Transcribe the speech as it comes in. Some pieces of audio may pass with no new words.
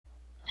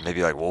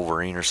Maybe like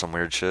Wolverine or some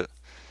weird shit.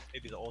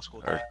 Maybe the old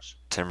school Or dash.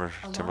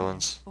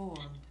 Timberlands.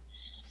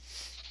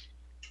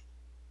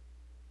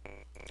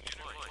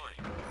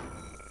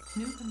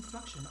 New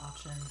construction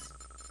options.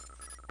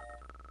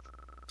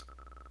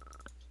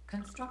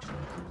 Construction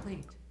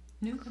complete.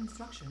 New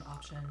construction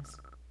options.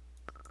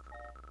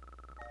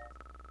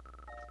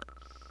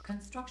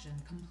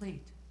 Construction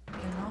complete.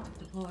 Cannot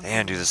deploy.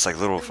 Damn, dude, this like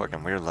little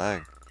fucking weird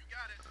lag.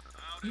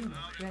 Unit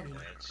ready.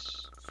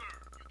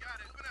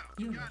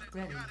 Unit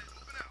ready.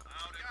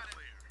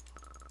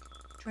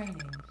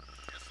 Training.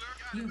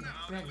 Unit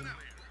ready.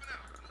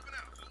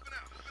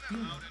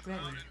 Unit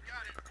ready.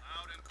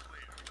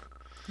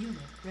 Unit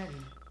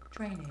ready.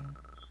 Training.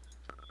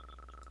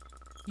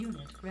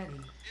 Unit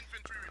ready.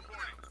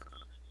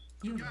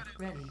 Unit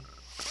ready.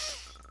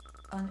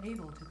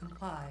 Unable to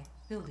comply.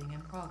 Building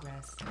in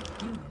progress.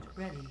 Unit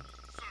ready.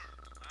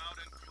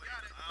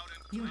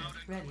 Unit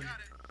ready.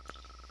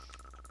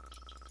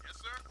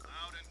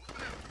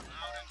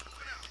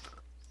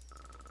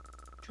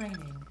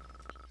 Training.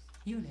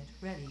 Unit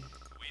ready.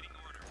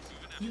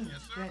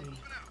 Unit ready.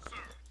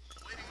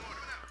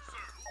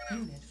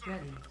 Unit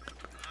ready.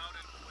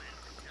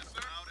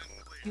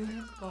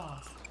 Unit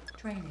lost.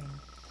 Training.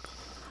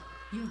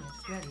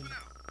 Unit ready.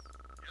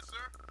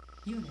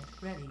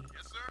 Unit ready.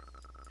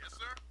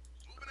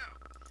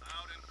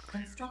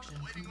 Construction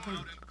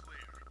complete.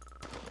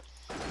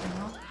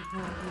 Cannot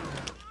deploy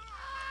here.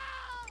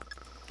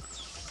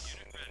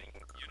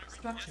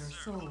 Structure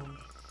sold.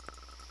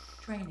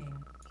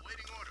 Training.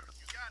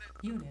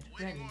 Unit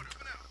ready.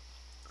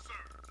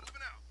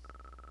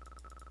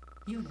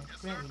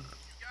 Unit ready.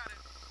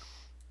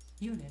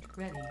 Unit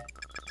ready.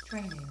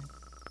 Training.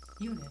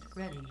 Unit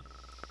ready.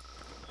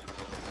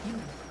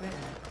 Unit ready.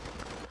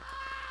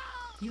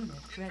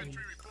 Unit ready.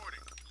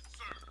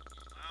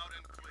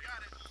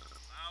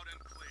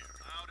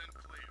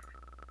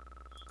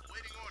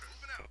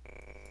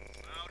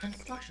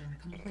 Construction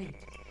complete.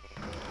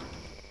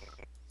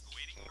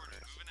 Awaiting order.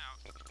 Moving out.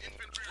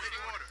 Infantry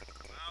waiting order.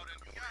 Loud and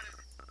got it.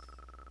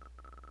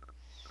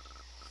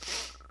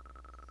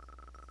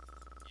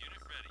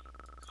 Unit ready.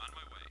 On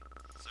my way.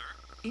 Sir?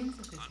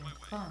 Insufficient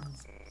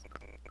funds.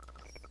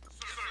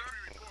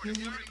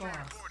 Unit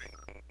lost.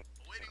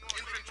 Awaiting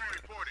order. Infantry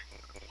reporting.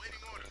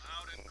 Awaiting order.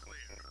 Loud and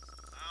clear.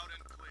 Loud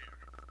and clear.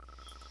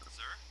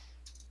 Sir?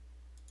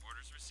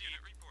 Orders received.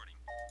 Unit reporting.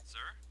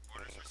 Sir?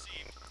 Orders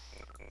received.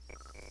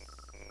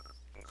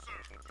 Sir,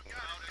 we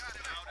got it.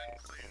 Loud and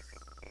clear.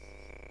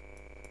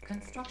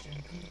 Construction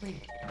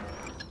complete.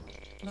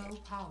 Low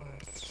power.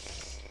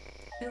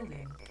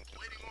 Building.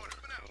 Awaiting order.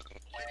 Now.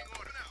 Awaiting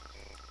order now.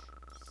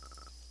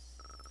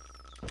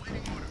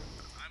 Awaiting order.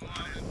 I'm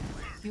on it. Sir.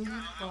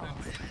 Unit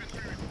lost.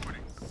 Infantry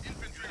reporting.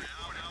 Infantry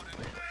reporting. Out and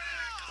clear.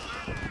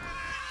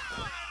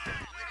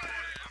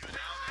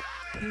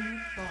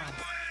 Unit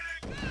lost.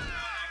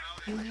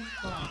 Unit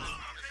lost.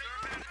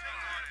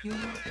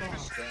 Unit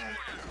lost.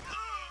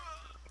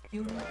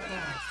 Unit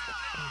lost.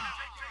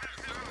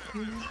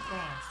 Unit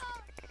lost.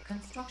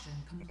 Construction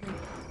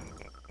complete.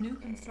 New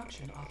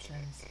construction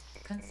options.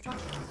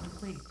 Construction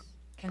complete.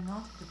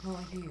 Cannot deploy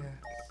here.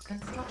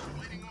 Construction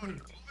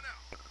complete.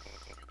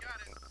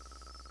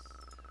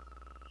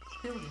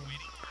 Building.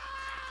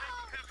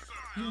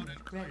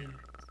 Unit ready.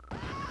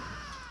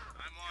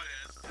 I'm on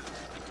it.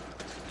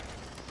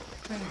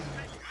 Training.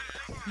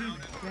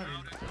 Unit ready.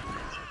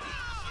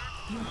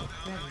 Unit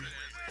ready.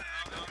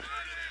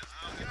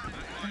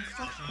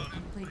 Construction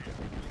complete.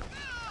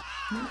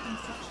 New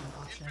construction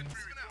options.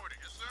 Reporting.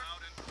 Yes, sir.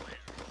 Loud and clear.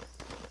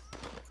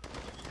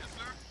 Yes,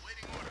 sir.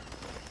 Waiting order.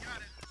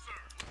 Got it, sir.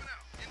 Moving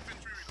out.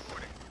 Infantry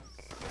reporting.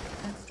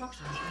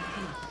 Construction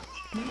complete.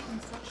 New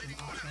construction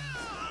options.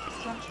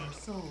 Structure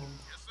sold.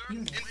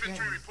 Unit Infantry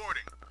ready.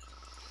 reporting.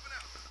 Moving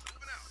out.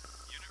 Moving out.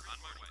 Unit on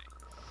my way.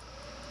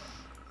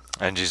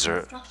 NGs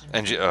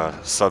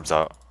are subs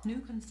out. New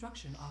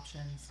construction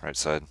options. Right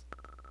side.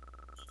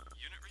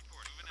 Unit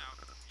report. Moving out.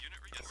 Unit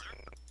yes, sir.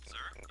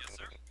 Sir? Yes,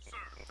 sir. Sir,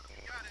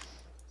 got it.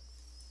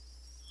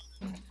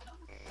 I'm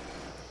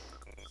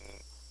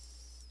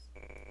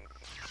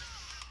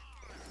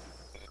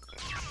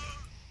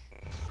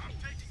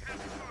taking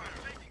heavy fire.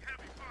 Taking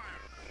heavy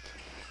fire.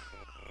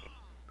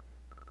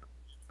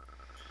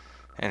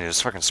 And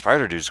this fucking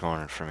spider dude's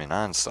going for me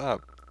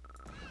non-stop.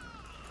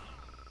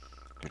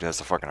 Dude has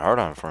the fucking heart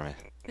on for me.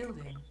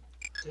 Building.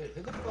 Dude,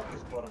 who the fuck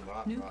is bottom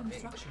right? New Right,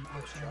 construction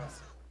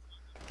options.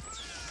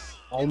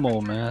 Almo,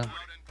 man.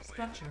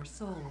 Structure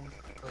sold.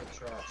 Complete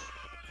trash.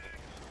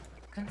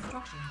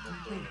 Construction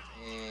complete.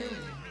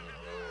 Building.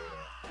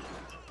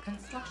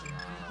 Construction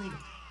complete.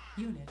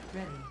 Unit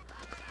ready.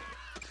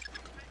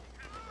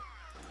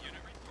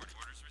 Unit report.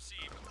 Orders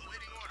received.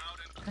 Waiting order. Out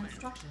and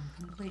Construction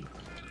complete.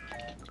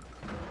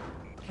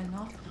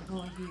 Cannot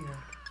deploy here.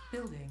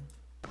 Building.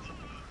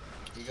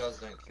 You guys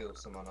don't kill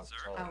someone up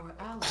top. Our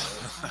ally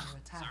is under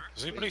attack.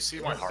 Does anybody see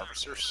my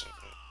harvesters?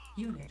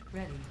 Unit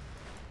ready.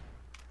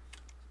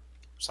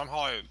 Somehow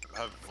I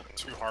have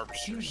 2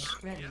 harvesters.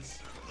 Unit ready. Yes,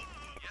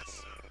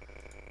 sir.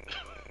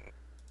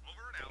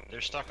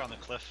 They're stuck on the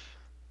cliff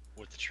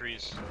with the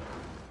trees.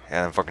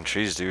 Yeah, them fucking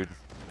trees, dude.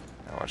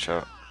 Yeah, watch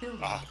out. Building.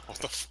 Ah, what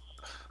the f-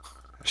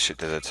 That shit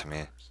did it to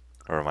me.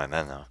 Or my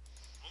men, though.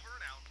 Over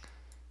and out.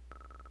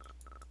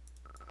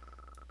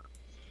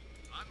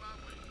 On my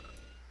way.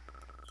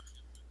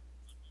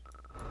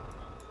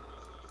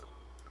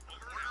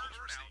 Over and out.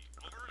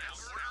 Over and out.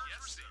 Over and out.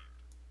 Yes, sir.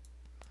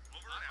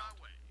 Over and out. On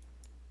my way.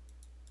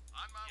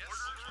 On my way.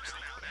 Over and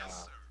out. Yes,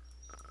 sir.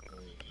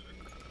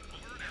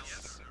 Over and out.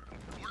 Yes, sir.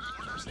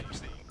 Order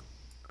received.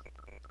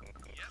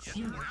 Yes, sir.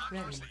 Unit On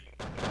ready.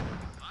 received. On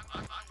my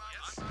way.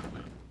 Yes, on my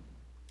way.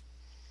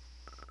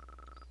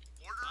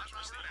 Order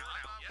received.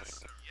 Yes,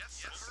 sir. Yes,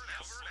 yes. Over and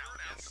out. Over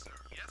and out. Yes, sir.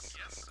 Yes,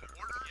 yes.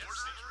 Order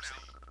received.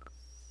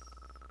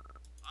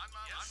 On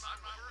my way. On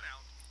my way.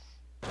 Out.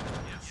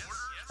 Yes,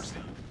 order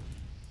received.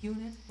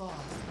 Unit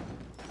lost.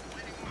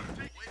 Waiting order.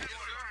 Waiting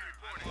order.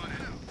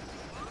 Reporting.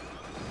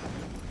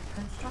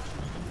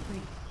 Construction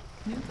complete.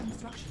 New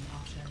construction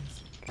options.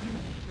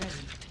 Unit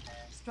ready.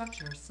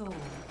 Structure sold.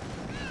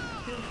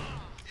 Building.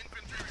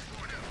 Infantry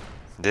reporting.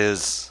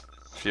 Diz.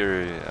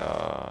 Fury.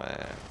 Oh,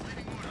 yeah.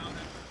 Waiting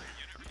order.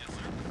 Yes,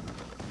 sir.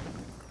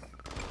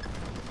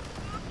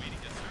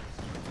 Waiting, yes,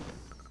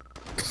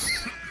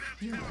 sir.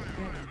 Unit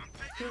ready.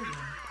 Building.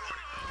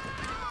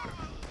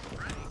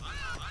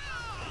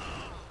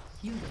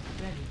 Unit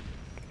ready.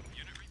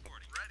 Unit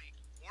reporting. Ready.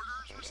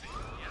 Orders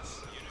received. Yes.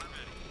 Unit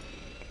ready.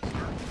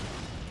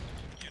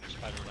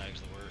 Spider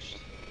lag's the worst.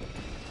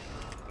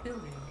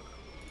 Building.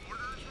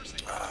 Orders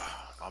received.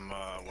 I'm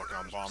working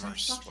on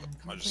bombers.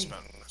 I just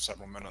spent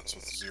several minutes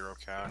with 0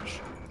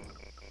 cash.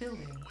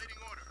 Building.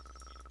 Waiting order.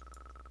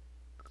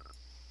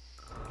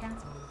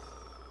 Cancelled.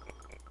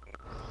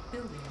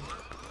 Building.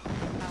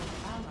 Our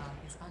ally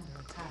is under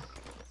attack.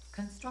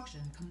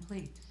 Construction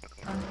complete.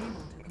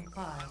 Unable to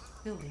comply.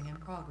 Building in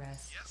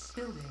progress. Yes.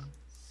 Building.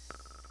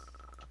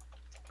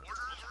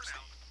 Orders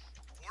received.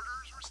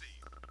 Orders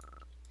received.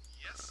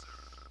 Yes, sir.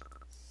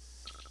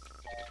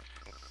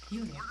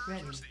 Unit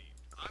ready. Received.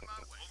 On my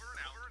way. Over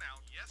and out. Over and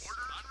out. Yes.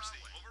 Orders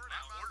received. Over and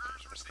out.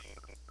 Orders received.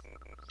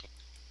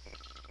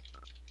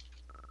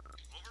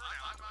 Over and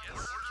out. Yes.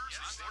 Orders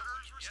received.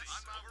 Orders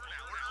received. Over and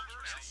out. Orders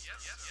received.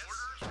 Yes. Yes.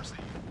 Orders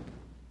received.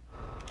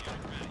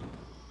 Unit ready.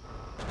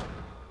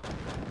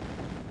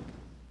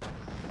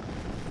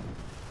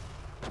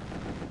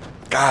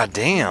 God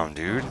damn,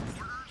 dude. Orders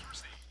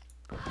received.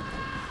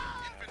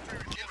 Infantry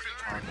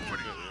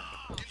reporting.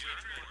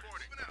 Infantry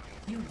reporting.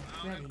 Unit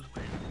ready.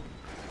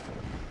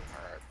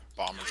 Alright,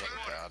 bombers at the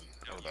pad.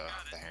 Or the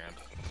hand.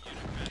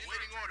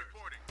 Waiting order.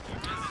 Reporting.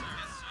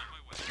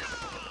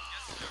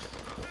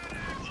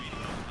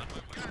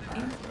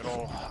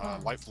 Middle,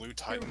 light blue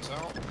tightens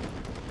out.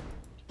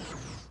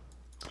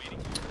 Waiting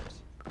orders.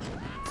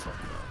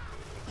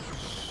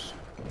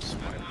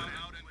 Spider.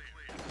 Out and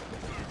clear.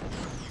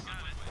 You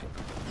got it.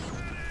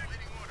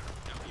 Waiting order.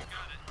 No, you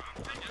got it.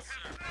 Yes,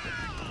 sir. Yes,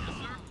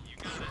 sir. You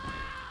got it.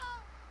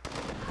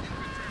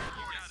 Infantry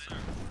reporting.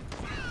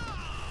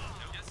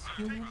 Yes, sir.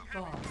 Unit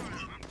lost.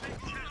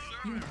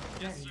 Unit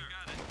ready. You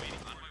got it.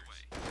 Waiting on my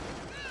way.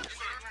 Yes,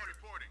 sir.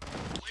 Reporting.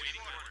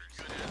 Waiting orders.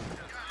 Good as.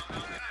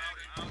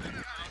 Out and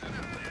out.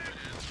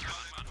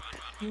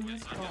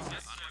 Unit lost.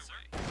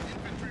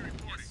 Infantry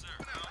reporting. Yes, sir.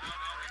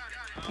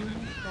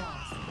 Unit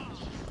lost.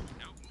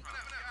 No.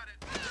 Got it.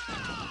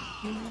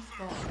 Unit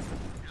lost.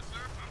 Yes,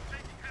 sir. I'm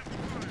taking heavy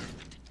fire.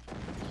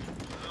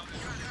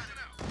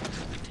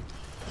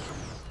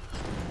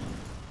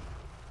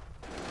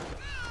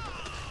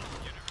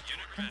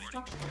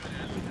 Construction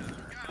complete.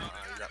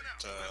 You got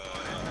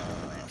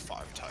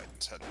 5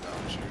 titans heading down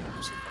to you.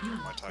 See if I can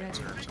get my titans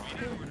here or something.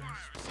 Building.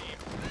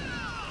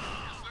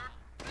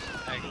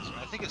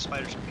 I think it's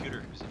Spider's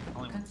computer. Is it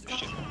only one shit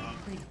Construction going on?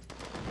 complete.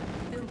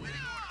 Building.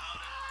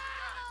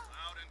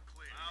 Loud and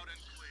clear. Loud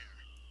and clear.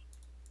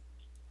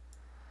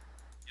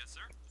 Yes,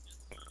 sir.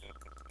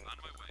 On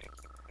my way.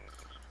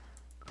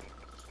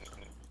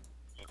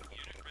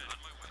 Unit ready. On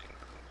my way.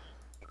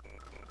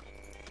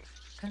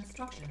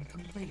 Construction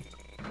complete.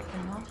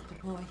 Cannot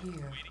deploy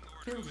here. Waiting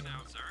orders Building.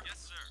 now, sir. Yes,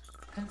 sir.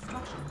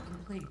 Construction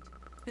complete.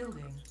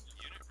 Building.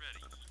 Unit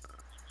ready.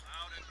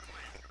 Loud and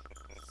clear.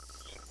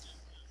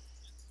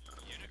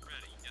 Unit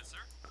ready. Yes,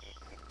 sir.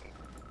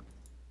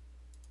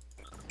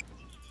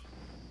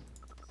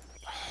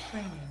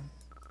 Training.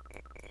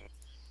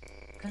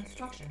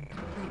 Construction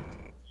complete.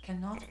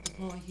 Cannot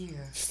deploy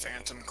here.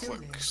 Phantom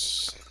Building. clicks.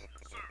 Sir.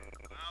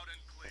 Loud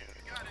and clear.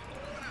 You got it.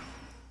 Moving out.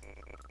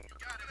 You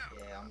got it out.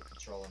 Yeah, I'm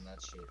controlling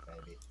that shit,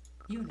 baby.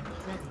 Unit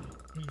ready.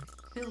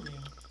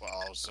 Building. Well,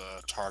 I was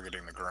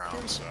targeting the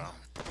ground, so.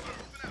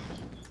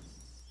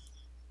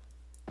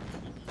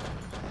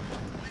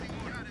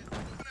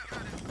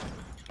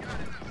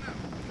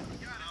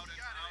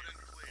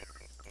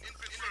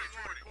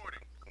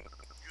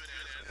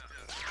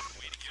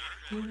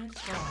 Unit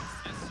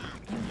lost.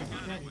 Unit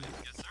ready.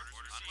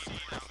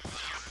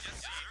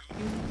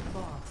 Unit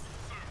lost.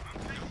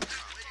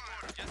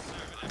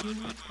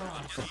 Unit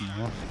lost.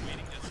 No.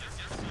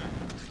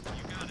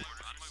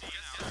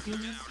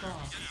 Unit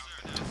lost.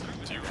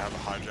 Do you have a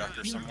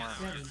hijacker somewhere?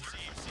 Unit ready.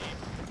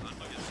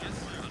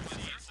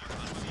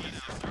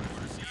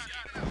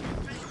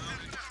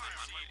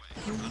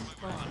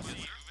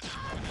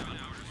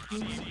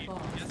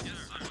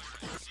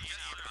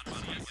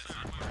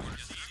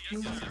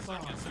 Unit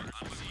lost.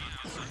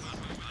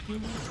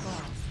 Unit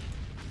lost.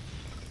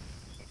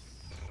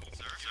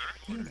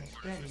 Unit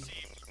ready.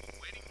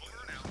 Waiting over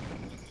and out.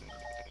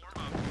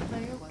 Form up.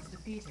 Player was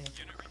defeated.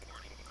 Unit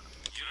reporting.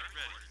 Unit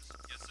ready.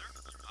 Yes, sir.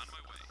 On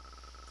my way.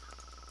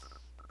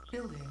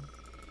 Building.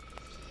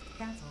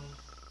 Cancelled.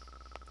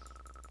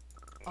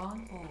 On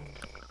hold.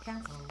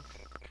 Cancelled.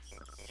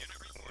 Unit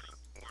reporting.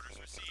 Orders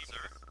received,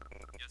 sir.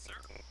 Yes, sir.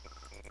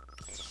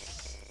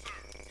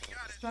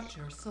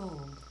 Structure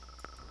sold.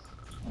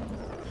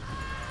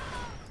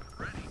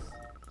 Ready.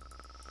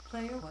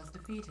 Player was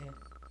defeated.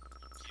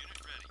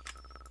 Unit ready.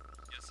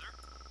 Yes, sir.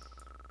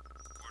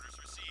 Orders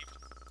received.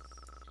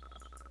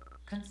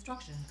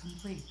 Construction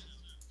complete.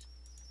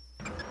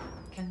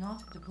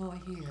 Cannot deploy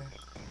here.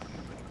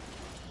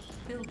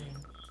 Building.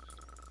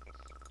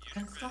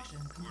 Construction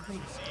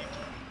complete.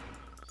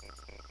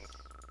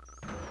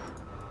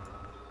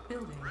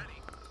 Building.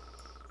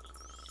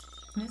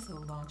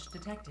 Missile launch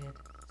detected.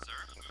 Sir,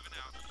 moving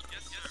out.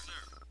 Yes, yes,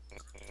 sir.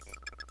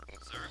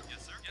 Sir,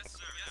 yes, sir. Yes,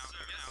 sir. Yes,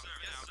 sir. Yes, sir.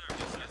 Yes, sir.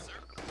 Yes, sir.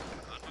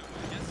 On my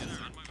way. Yes, sir.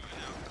 On my way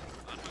out.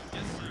 On my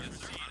yes, sir. Yes,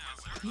 sir.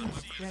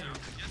 Unit ready.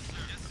 Yes,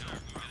 sir. Yes,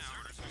 sir. Moving out.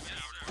 Orders moving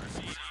out. Orders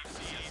moving out.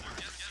 Yes, sir.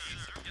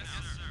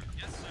 Yes, sir.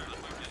 Yes, sir. On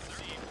my way. Yes, sir.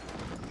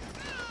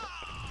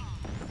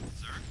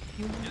 Sir.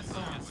 Unit Yes, sir.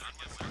 Yes, lost. sir.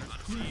 Yes, sir.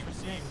 Unit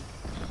ready.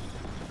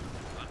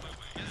 On my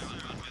way. Yes, sir.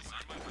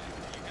 On my way.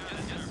 You got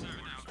it. Yes, sir.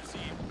 Now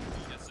received.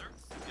 Yes, sir.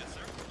 Yes,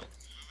 sir.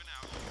 Moving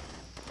out.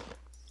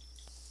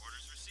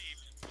 Orders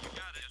received. You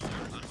got it. Yes, sir.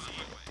 On my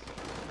way.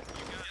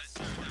 You got it. Yes,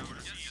 sir. Now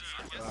received.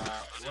 Yes, sir.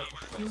 On my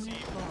way.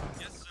 Unit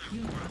lost. Yes, sir.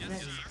 Unit Yes,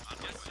 ready. sir.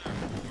 Yes, sir.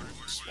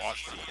 Orders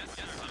Swatch. yes,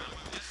 yes, sir.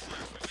 Yes, sir.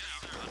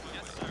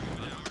 Yes, sir.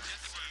 Moving out. Yes,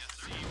 sir. Yes,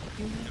 sir.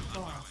 Unit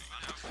lost.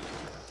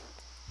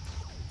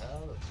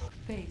 Oh,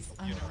 Base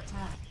under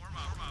attack.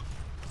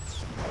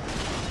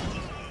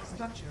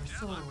 Structure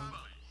sold.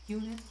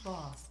 Unit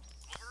lost.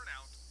 Over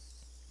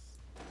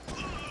and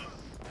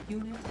out.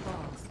 Unit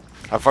lost.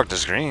 I fucked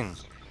this green.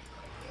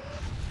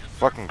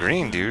 Fucking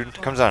green, dude.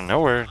 Comes out of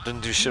nowhere.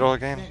 Doesn't do shit all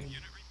game. Ready.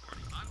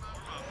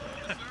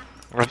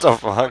 What the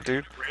fuck,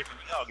 dude? Great from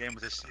the game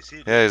with this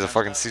CC. Yeah, he's a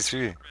fucking CC.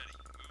 Moving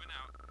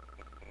out.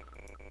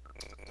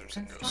 There's a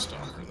ghost Construction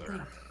stalker complete.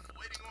 there.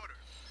 Waiting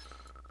orders.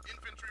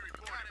 Infantry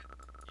reporting.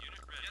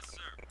 Unit ready. Yes,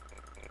 sir.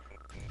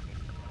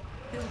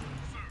 Building.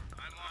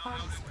 I'm on.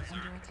 Harvester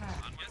under attack.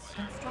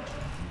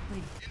 Construction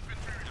complete.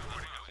 Infantry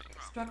reporting.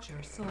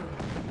 Structure sold.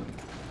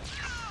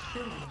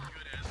 Building.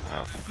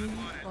 Oh,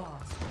 Unit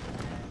lost.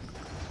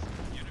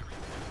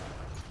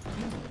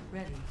 Unit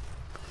ready.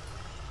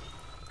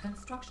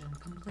 Construction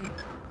complete.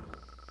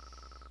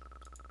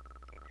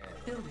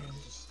 Building.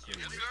 Yes,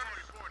 sir.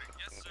 Reporting.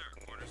 Yes, sir.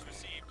 Orders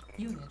received.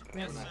 Unit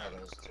ready. I had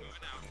those two.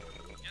 Moving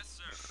out. Yes,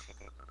 sir.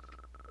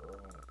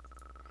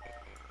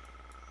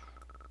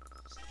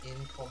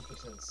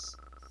 Incompetence.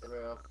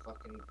 They're all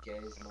fucking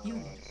gays,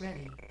 Unit morons.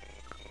 ready.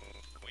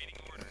 Waiting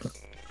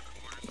orders.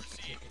 Orders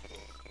received.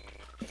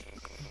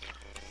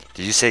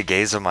 did you say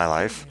gays of my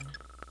life?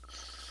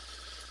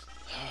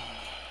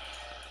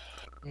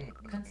 Building.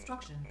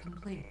 Construction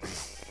complete.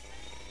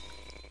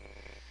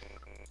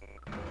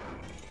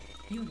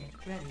 Unit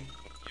ready.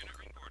 Unit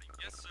reporting.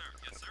 Yes, sir.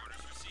 Yes, sir.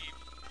 Orders received.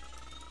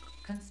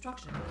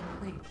 Construction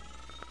complete.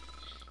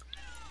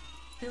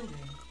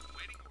 Building.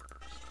 Waiting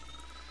orders.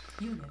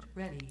 Unit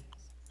ready.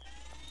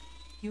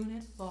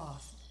 Unit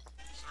lost.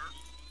 Sir.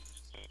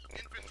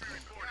 Infantry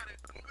reporting.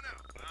 Moving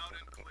out. Loud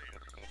and clear.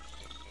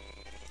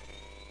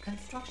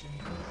 Construction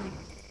complete.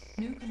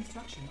 New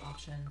construction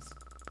options.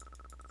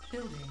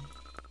 Building.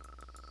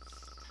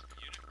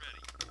 Unit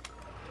ready.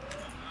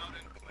 Loud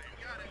and clear.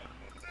 Got it.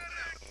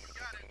 Medic.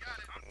 Got it. Got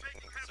it. I'm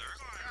taking heavy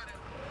fire. Got it.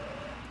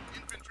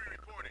 Infantry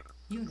reporting.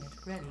 Unit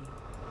ready.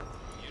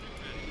 Unit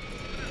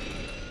ready.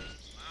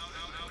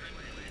 Loud and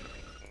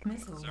clear.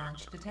 Missile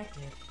launch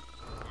detected.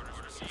 Orders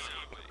received.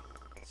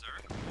 Sir.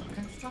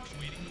 Construction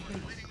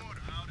complete. Waiting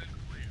order. Loud and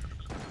clear.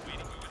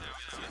 Waiting. Moving out.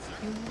 Yes, sir.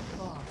 Unit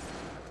lost.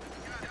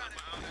 Got it.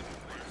 Loud and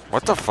clear.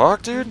 What the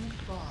fuck, dude?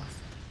 Unit lost.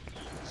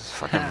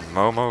 Fucking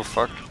Momo,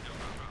 fuck.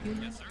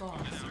 Unit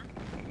lost. Yes, sir.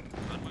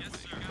 Yes,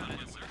 sir.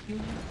 Yes, sir.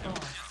 Unit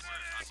lost.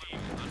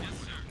 Yes,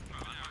 sir.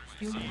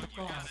 Unit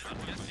lost.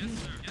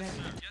 Unit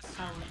ready.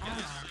 Our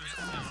ally is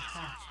under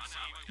attack.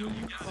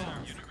 Unit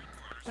lost.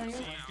 Player was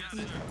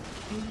defeated.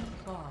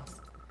 Unit lost.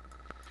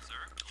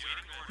 Sir.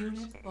 Waiting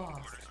orders. Unit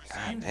lost.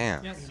 God Unit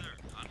damn. ready.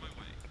 On my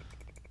way.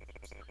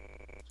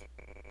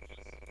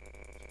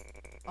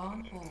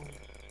 On hold.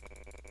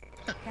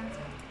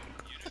 Cancel.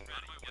 Unit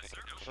ready. Yes,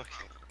 sir.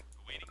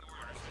 Waiting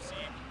orders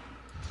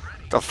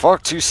received. The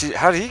fuck, 2C?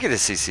 How did he get a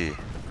CC?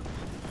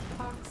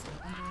 Harvester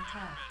under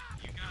attack.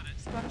 You got it.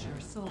 Structure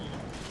sold.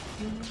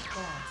 Unit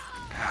lost.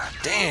 God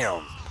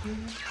damn.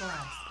 Unit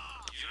lost.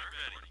 Unit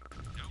ready.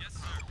 Yes,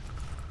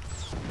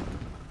 sir.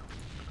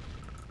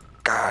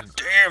 God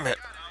damn it.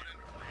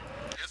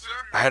 Yes, sir.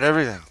 I had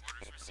everything.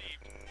 Orders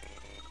received.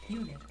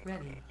 Unit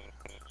ready.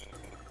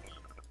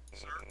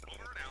 Sir.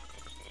 Over and out.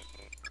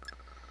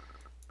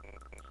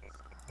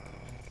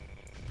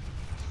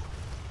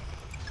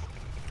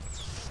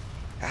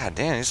 God God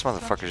damn, these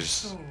Structure motherfuckers.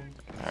 sold.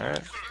 Alright.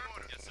 Yes,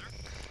 sir.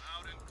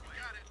 Loud and clear.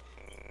 Got it.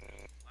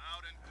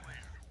 Loud and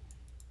clear.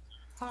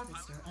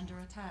 Harvester under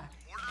attack.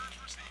 Orders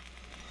received.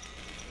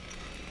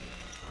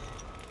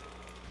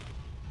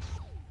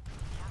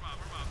 Warm up,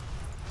 warm up.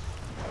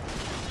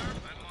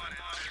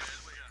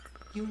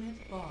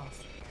 Unit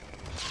lost.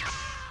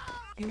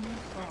 Unit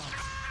lost.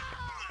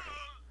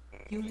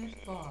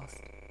 Unit lost.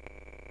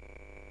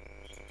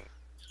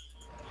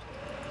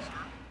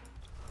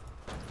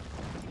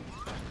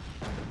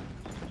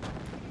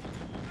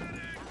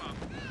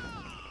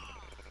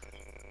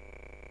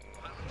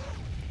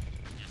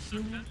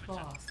 Unit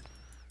lost.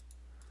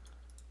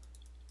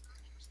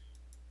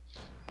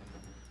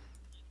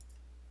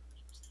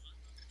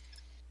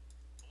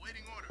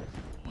 Awaiting order.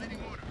 Awaiting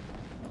order.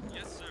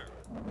 Yes, sir.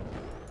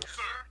 Yes,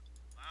 sir.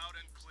 Loud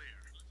and clear.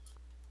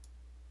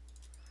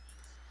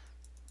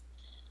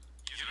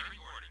 Unit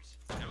reporting.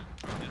 No.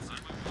 Yes, on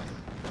my way.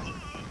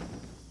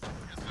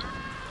 Yes, sir.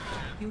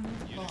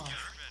 Unit lost.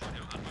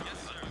 Yes,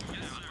 sir.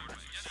 Yes, sir.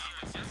 Yes,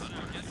 sir. Yes,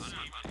 sir. Yes,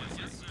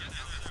 sir. Yes,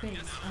 sir.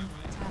 Base under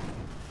attack.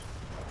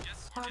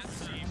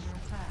 Harvester under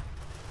attack.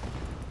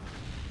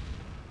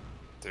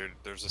 Dude,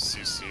 there's a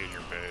CC in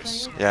your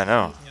base. Player Yeah, I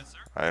know. defeated.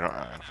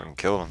 I fucking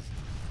killed him.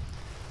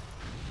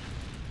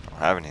 I don't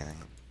have anything.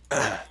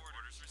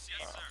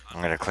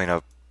 I'm gonna clean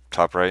up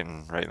top right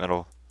and right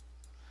middle.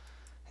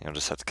 You'll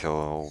just have to kill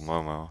old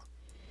Momo.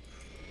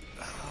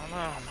 I don't know,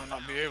 I might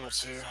not be able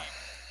to.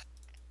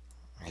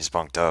 He's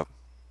bunked up.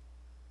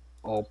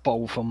 Oh,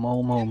 bow for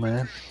Momo,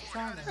 man.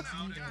 Silence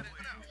needed.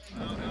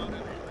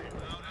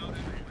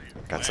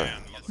 Got some.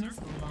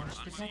 Missile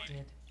launch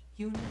detected.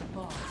 Unit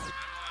lost.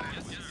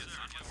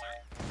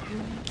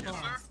 Unit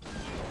lost.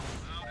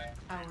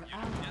 Our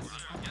ally is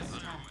under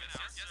attack.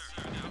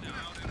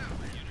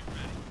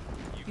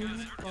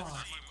 Unit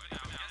lost.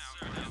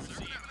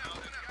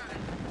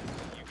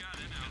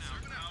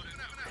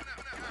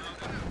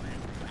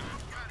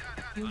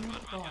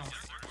 Unit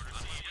lost.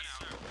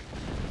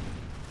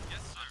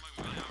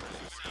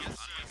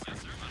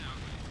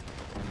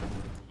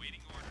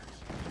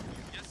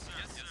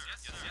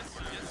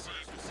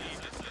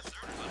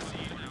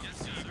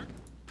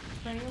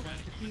 Player was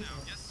defeated.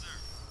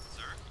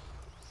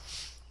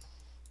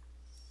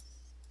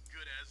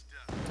 Good as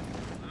done.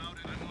 Loud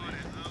and I'm on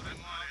it. Loud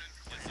and on it.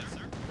 Yes,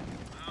 sir.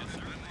 Loud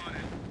and I'm on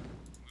it.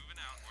 Moving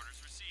out. Orders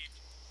received.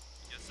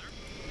 Yes, sir.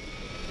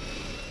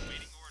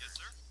 Waiting orders. Yes,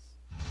 sir.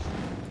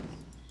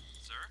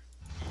 Sir.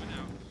 Moving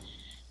out.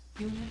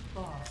 Unit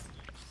lost.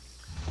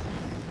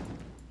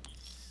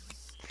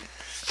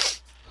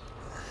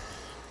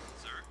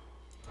 Sir.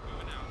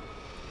 Moving out.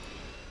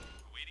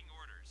 Awaiting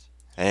orders.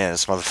 Man,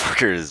 this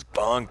motherfucker is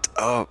bunked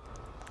up.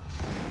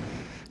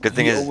 Good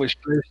thing He is, always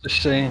plays the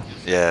same.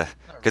 yeah.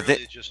 Not Good really,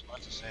 thing. just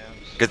lots of Sam's.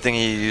 Good thing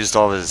he used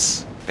all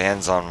his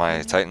bands on my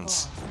Unit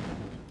Titans,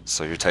 lost.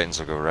 so your Titans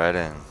will go right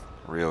in,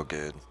 real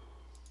good.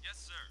 Yes,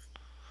 sir.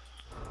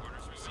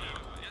 Orders received.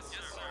 Yes, sir.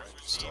 Orders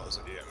Still received. has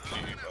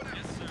an EMP, but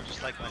Yes, sir.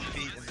 Just like my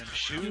feet in them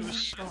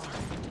shoes. Unit lost.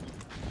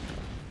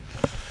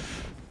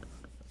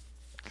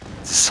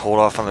 Just hold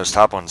off on those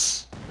top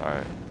ones.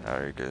 Alright,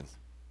 you're good.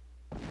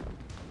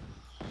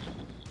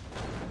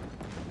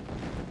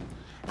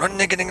 Run,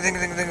 nigga, nigga, nigga,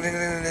 nigga,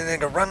 nigga, nigga,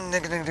 nigga, run,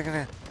 nigga, nigga,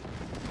 nigga.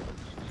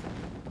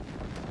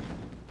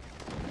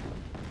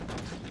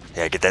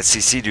 Yeah, get that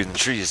CC dude in the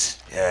trees.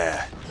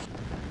 Yeah.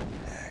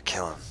 Yeah,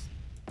 kill him.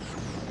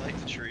 I like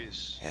the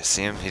trees. Yeah,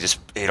 see him? He just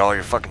ate all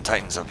your fucking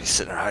Titans up. He's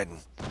sitting there hiding.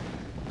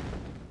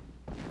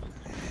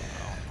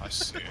 I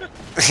see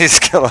it. He's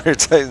killing all your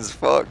Titans,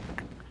 fuck.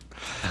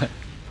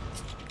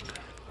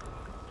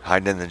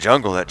 Hiding in the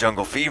jungle, that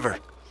jungle fever.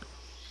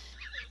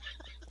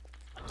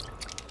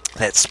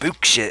 That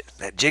spook shit,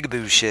 that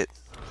jigaboo shit.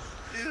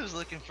 He was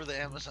looking for the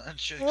Amazon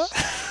chicks. Waiting orders.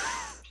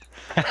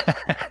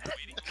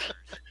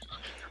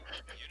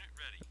 Unit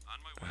ready. On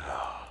my way.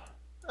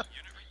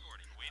 Unit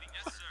reporting. Waiting.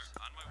 Yes, sir.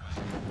 On my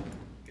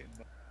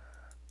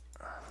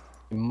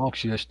way.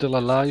 Moxie is still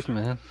alive,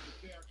 man.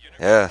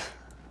 Yeah,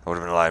 I would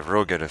have been alive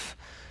real good if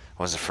it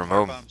wasn't for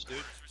Momo. Bombs, dude.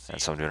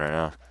 That's what I'm doing right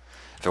now.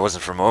 If it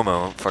wasn't for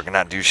Momo, I'd fucking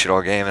not do shit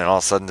all game, and all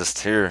of a sudden just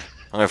here.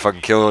 I'm gonna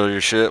fucking kill all your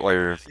shit while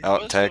you're He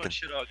out was doing attacking.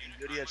 shit all game,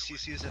 dude. He had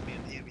CCs at me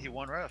and he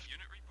won ref.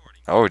 Unit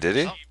reporting. Oh, did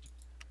he?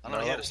 I don't know, No,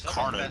 he that had a was stun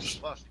Carnage. fast as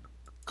fuck.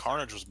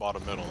 Carnage was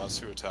bottom middle, that's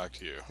who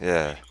attacked you.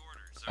 Yeah.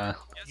 Uh,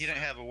 He didn't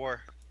have a war.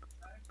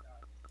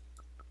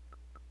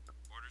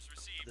 Orders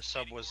received. The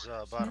sub was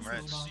bottom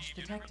right. Missile launch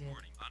detected. On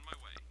my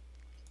way.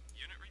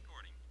 Unit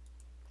reporting.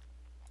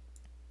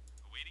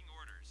 Awaiting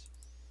orders.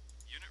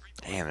 Unit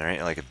reporting. Damn, there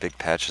ain't like a big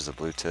patches of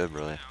blue tib,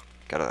 really.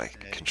 Gotta like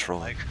Yeah,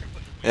 control it. like-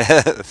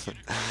 Yeah.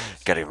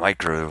 Gotta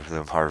micro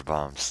them hard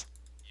bombs.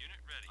 Unit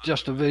ready.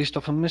 just a waste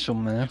of a missile,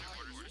 man.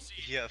 Orders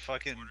received. Yeah,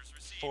 fucking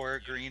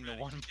 4 green to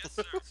 1 Yes,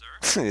 blue. sir.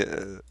 Sir. Yeah.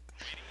 Awaiting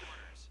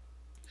orders.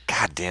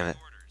 God damn it.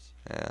 Orders.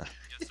 Yeah.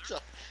 Yes, sir.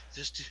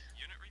 just, Unit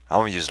reporting. I'm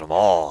gonna use them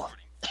all.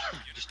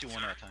 just do one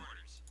at a time.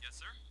 Orders. Yes,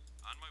 sir.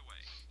 On my way.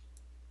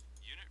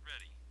 Unit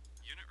ready.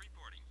 Unit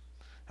reporting.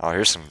 Oh,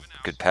 here's some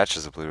good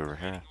patches of blue over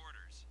here.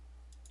 Orders.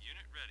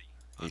 Unit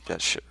ready. Eat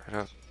that shit right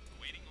up.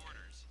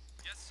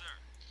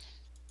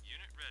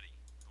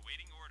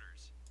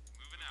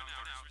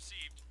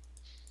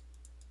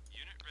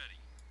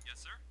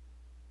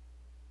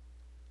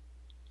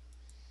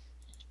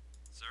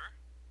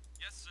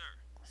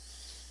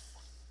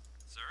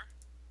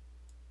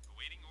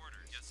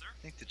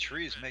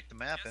 trees make the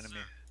map enemy.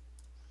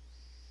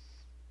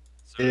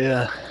 Sir? Yeah.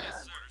 Yes,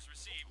 sir. Orders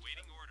received.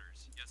 Waiting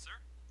orders. Yes, sir.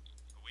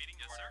 Awaiting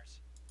orders.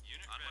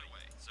 Unit on my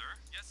way. Sir?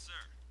 Yes,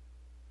 sir.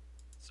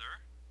 Sir?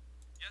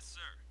 Yes,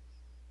 sir.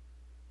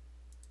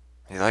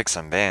 He likes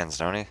some bands,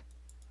 don't he?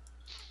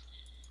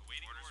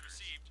 Awaiting orders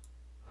received.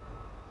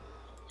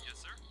 Yes,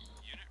 sir.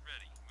 Unit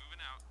ready.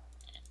 Moving out.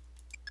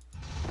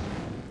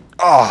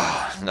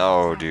 Oh,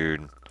 no,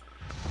 dude.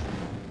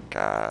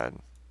 God.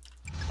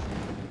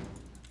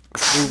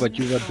 Do what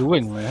you were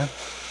doing, man.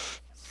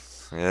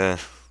 Yeah.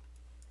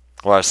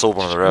 Well, I sold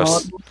one of the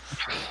Smart. rest.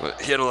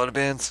 But he had a lot of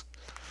bands.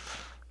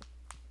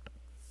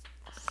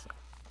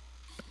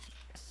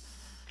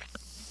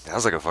 That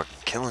was like a fucking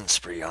killing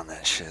spree on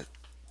that shit.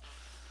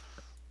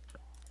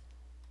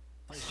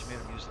 At least you made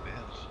him use the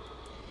bands.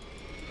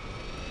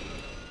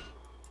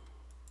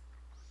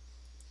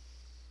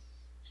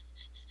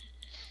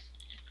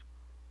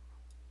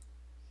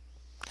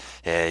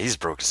 Yeah, he's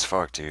broke as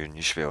fuck, dude.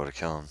 You should be able to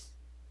kill him.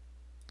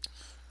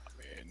 I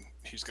mean,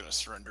 he's gonna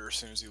surrender as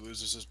soon as he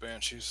loses his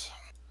banshees.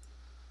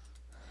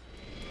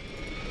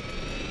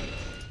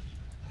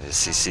 Yeah,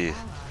 CC.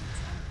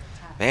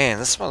 Man,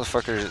 this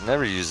motherfucker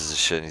never uses this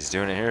shit, and he's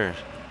doing it here.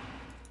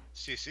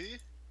 CC?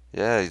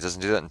 Yeah, he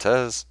doesn't do that in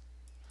Tez.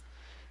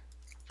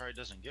 Probably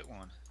doesn't get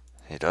one.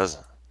 He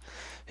doesn't.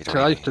 He don't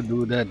Tries even- to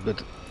do that,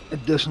 but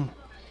it doesn't.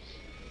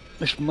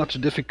 It's much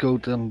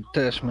difficult than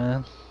test,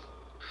 man.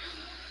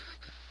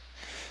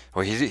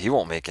 Well, he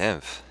won't make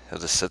inv. He'll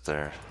just sit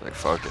there, like,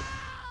 fuck it.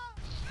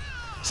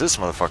 So this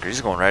motherfucker,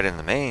 he's going right in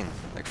the main.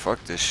 Like,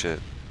 fuck this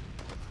shit.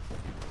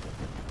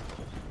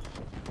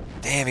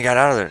 Damn, he got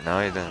out of there.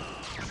 No, he didn't.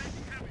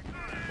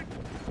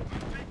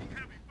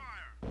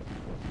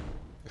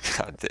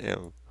 God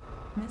damn.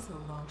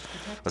 Missile launch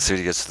detected. Let's see what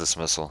he gets to this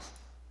missile.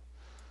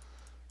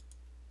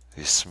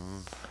 He's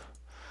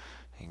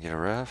he can get a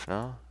ref?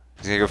 No?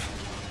 He's gonna go.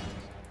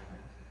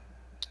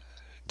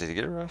 Did he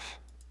get a ref?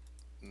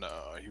 No,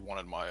 he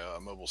wanted my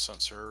mobile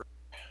sensor.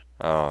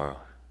 Oh,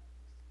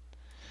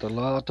 A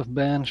lot of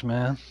bands,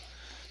 man.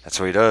 that's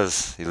what he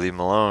does. You leave him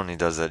alone, he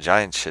does that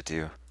giant shit to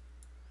you.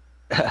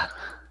 At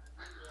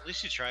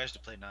least he tries to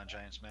play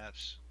non-Giants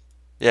maps.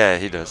 Yeah,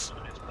 he does. Some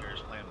of his players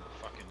playing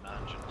fucking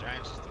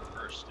non-Giants is the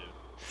first, dude.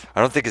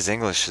 I don't think his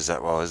English is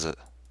that well, is it?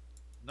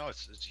 No,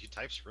 it's he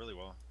types really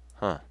well.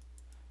 Huh.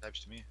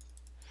 Types to me.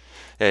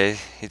 Yeah,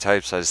 he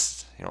types, I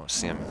just, you don't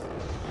see him.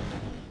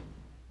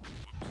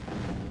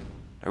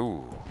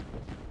 Ooh,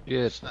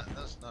 Yeah, That's not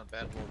a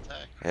bad little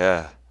attack.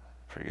 yeah,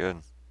 pretty good.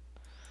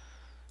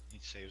 He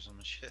saves them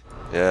and shit.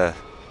 Yeah,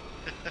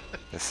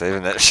 they're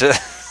saving that shit.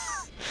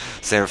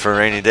 Save it for a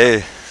rainy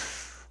day.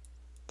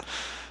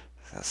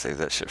 Gotta save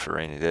that shit for a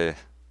rainy day.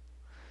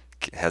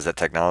 Has that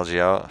technology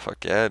out?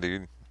 Fuck yeah,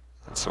 dude.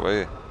 That's the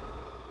way.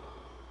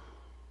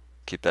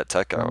 Keep that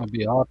tech it's gonna out.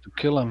 be hard to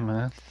kill him,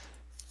 man.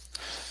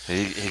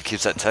 He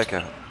keeps that tech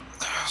out.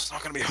 It's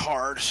not gonna be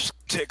hard. It's just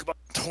take about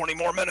 20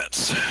 more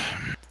minutes.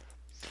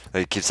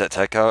 He keeps that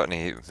tech out and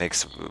he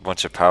makes a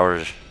bunch of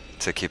power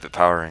to keep it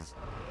powering.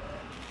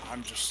 I've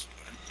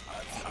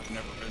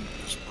never been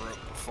this broke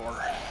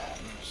before.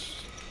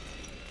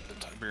 The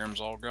Tiberium's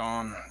all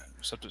gone,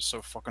 except it's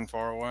so fucking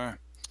far away.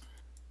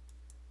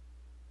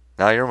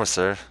 Now you're almost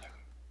there.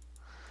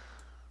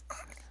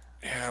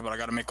 Yeah, but I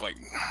gotta make like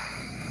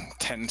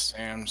 10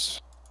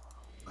 Sams,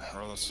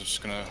 or else it's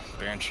just gonna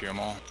banshee them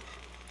all.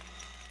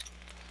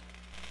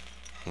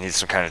 You need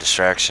some kind of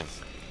distraction.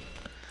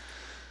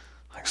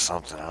 Like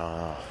something, I don't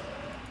know.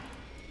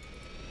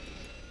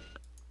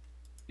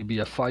 He'd be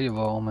a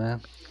firewall,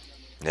 man.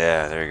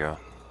 Yeah, there you go.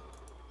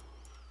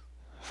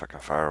 Fucking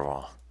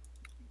firewall.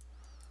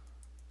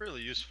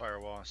 Really use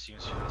firewall on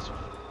CNC.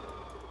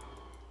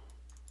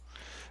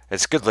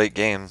 It's good late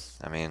game.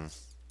 I mean,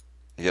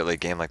 you get late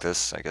game like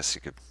this, I guess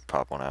you could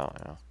pop one out,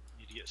 you know.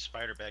 Need to get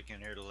Spider back in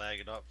here to lag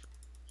it up.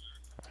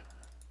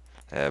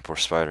 Yeah, poor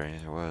Spider,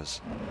 he was.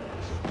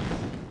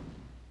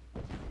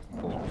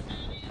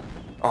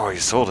 Oh, he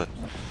sold it.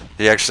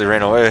 He actually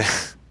ran away,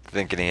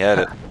 thinking he had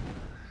it.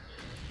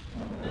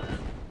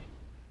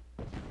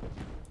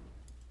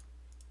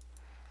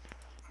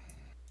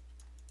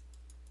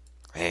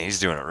 Man, he's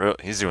doing it real.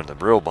 He's doing the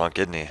real bunk,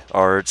 isn't he?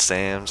 Art,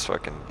 Sam's,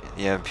 fucking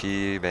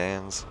EMP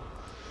bands.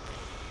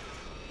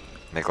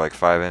 Make like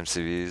 5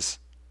 MCVs.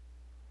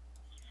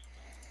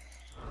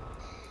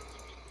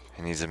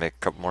 He needs to make a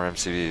couple more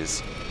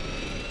MCVs.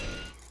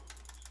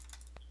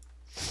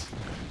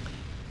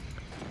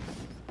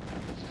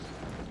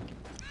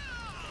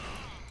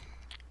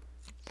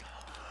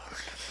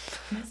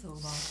 Missile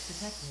launch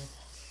detected.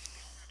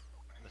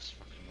 This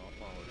fucking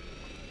mofo, dude.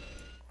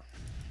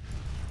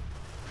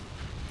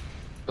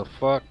 The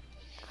fuck?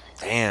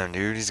 Damn,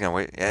 dude, he's gonna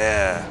wait.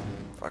 Yeah,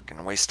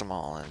 fucking waste them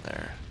all in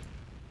there.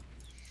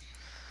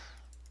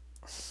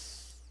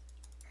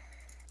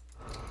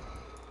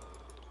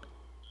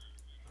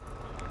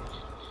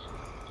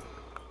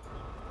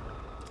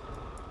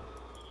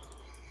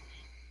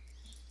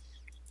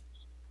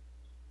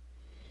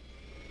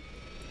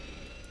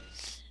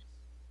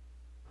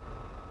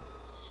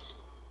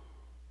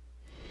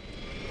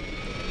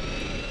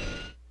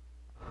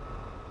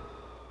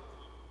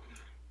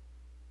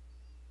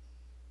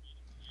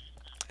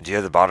 Do you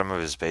have the bottom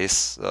of his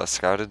base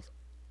scouted?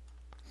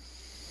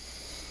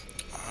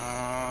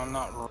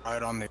 Not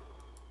right on the.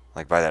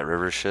 Like by that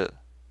river shit?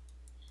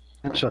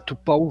 Bands are too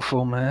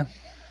powerful, man.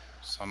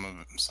 Some of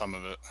it. Some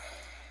of it.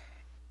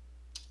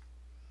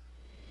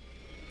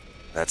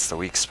 That's the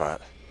weak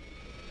spot.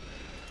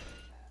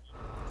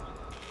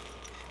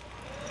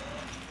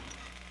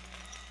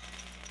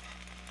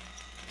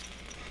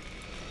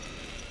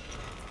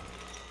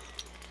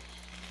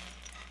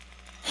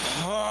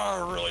 I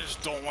really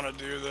just don't want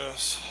to do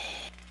this.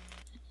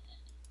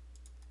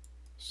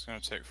 It's gonna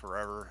take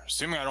forever.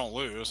 Assuming I don't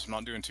lose, I'm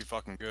not doing too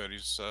fucking good.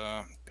 He's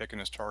picking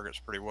his targets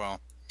pretty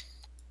well.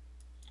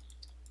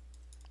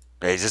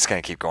 Yeah, he's just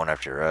gonna keep going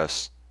after your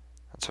S.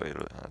 That's what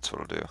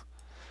he'll do.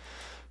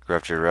 Go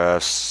after your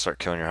S, start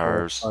killing your 4,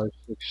 harvs. 5,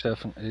 6,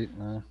 7, 8,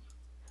 9.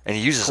 And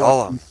he uses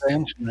all of them. 14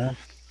 bands, man.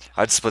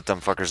 I'd split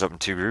them fuckers up in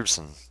 2 groups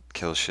and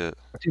kill shit.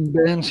 14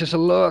 bands is a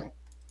lot.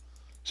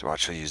 So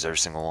watch he'll use every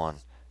single one.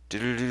 Do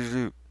do do do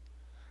do.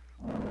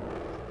 Our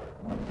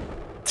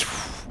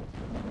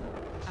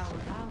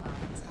ally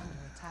is under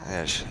attack.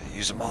 Yeah,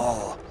 use them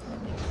all.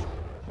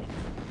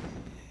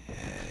 Yeah,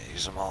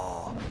 use them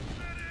all.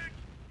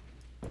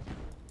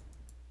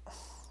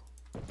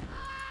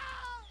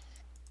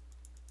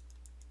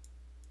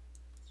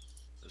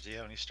 Does he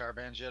have any star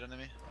bands yet,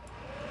 enemy?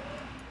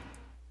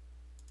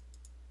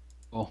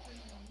 Oh.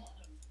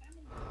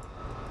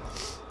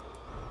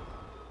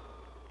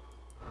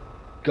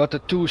 Got a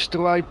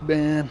 2-stripe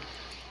band.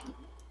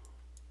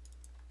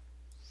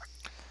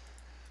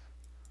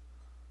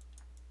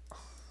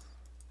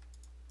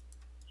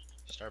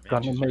 Star bands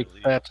Gonna usually make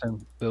leave. pads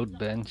and build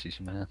benches,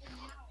 man.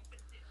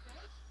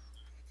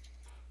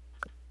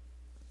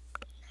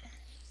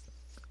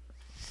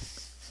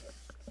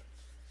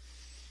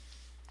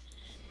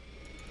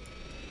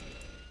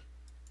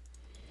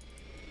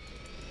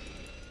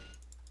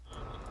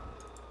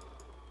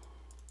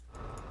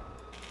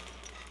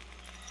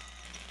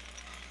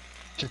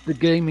 Just the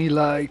game he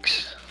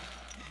likes.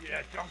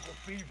 Yeah, jungle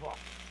fever.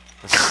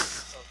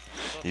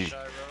 you,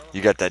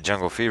 you got that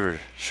jungle fever,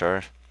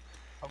 Shar.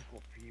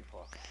 Jungle fever.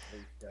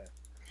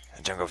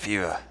 Jungle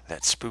fever,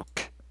 that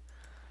spook.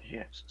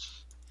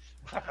 Yes.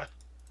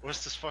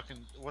 What's this fucking?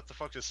 What the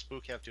fuck does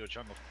spook have to do with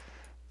jungle?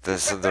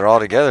 They're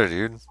all together,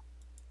 dude.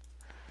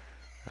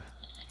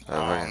 Oh no,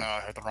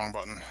 I hit the wrong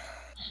button.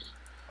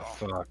 Oh.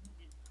 Fuck.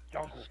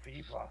 Jungle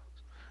fever.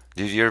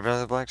 Dude, you ever been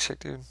with a black chick,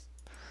 dude?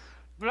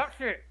 Black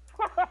shit.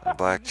 A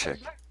black chick.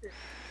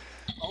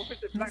 I'll hit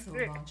the black Missile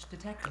shit. launch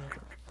detected.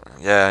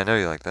 Yeah, I know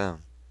you like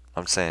them.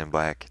 I'm saying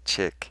black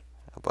chick,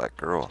 a black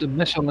girl. The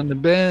missile and the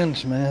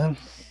bands, man.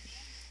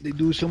 They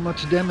do so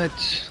much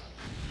damage.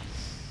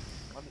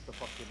 I'm just a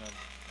fucking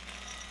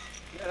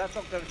yeah, that's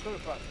not going through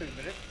for about 2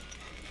 minutes.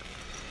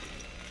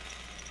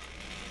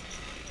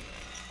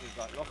 He's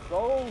like, lost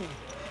gold.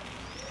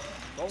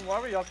 Don't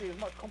worry, I'll give you as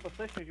much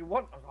compensation as you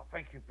want. I was like,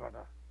 thank you,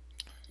 brother.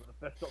 You're the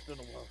best doctor in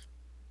the world.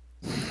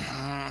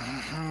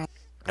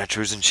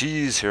 Nachos and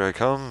cheese, here I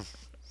come.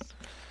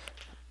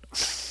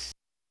 That's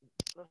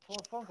my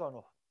phone going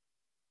off.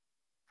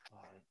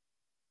 Right.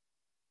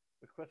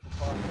 Request for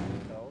parking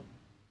details.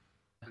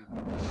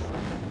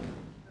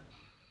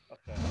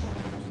 Okay.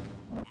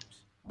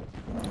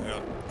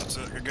 Yeah, that's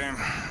it. Good game.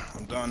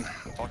 I'm done.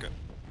 Fuck it.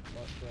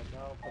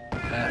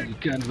 Yeah, you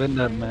can't win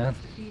that, man.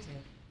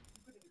 Defeated.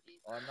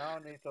 I now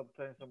need to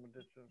obtain some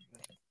additional.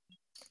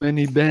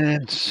 Many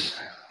bands.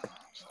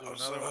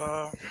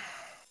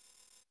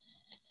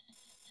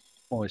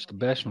 Oh, it's the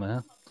best,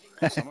 man.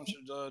 Someone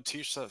should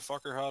teach that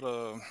fucker how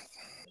to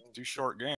do short games.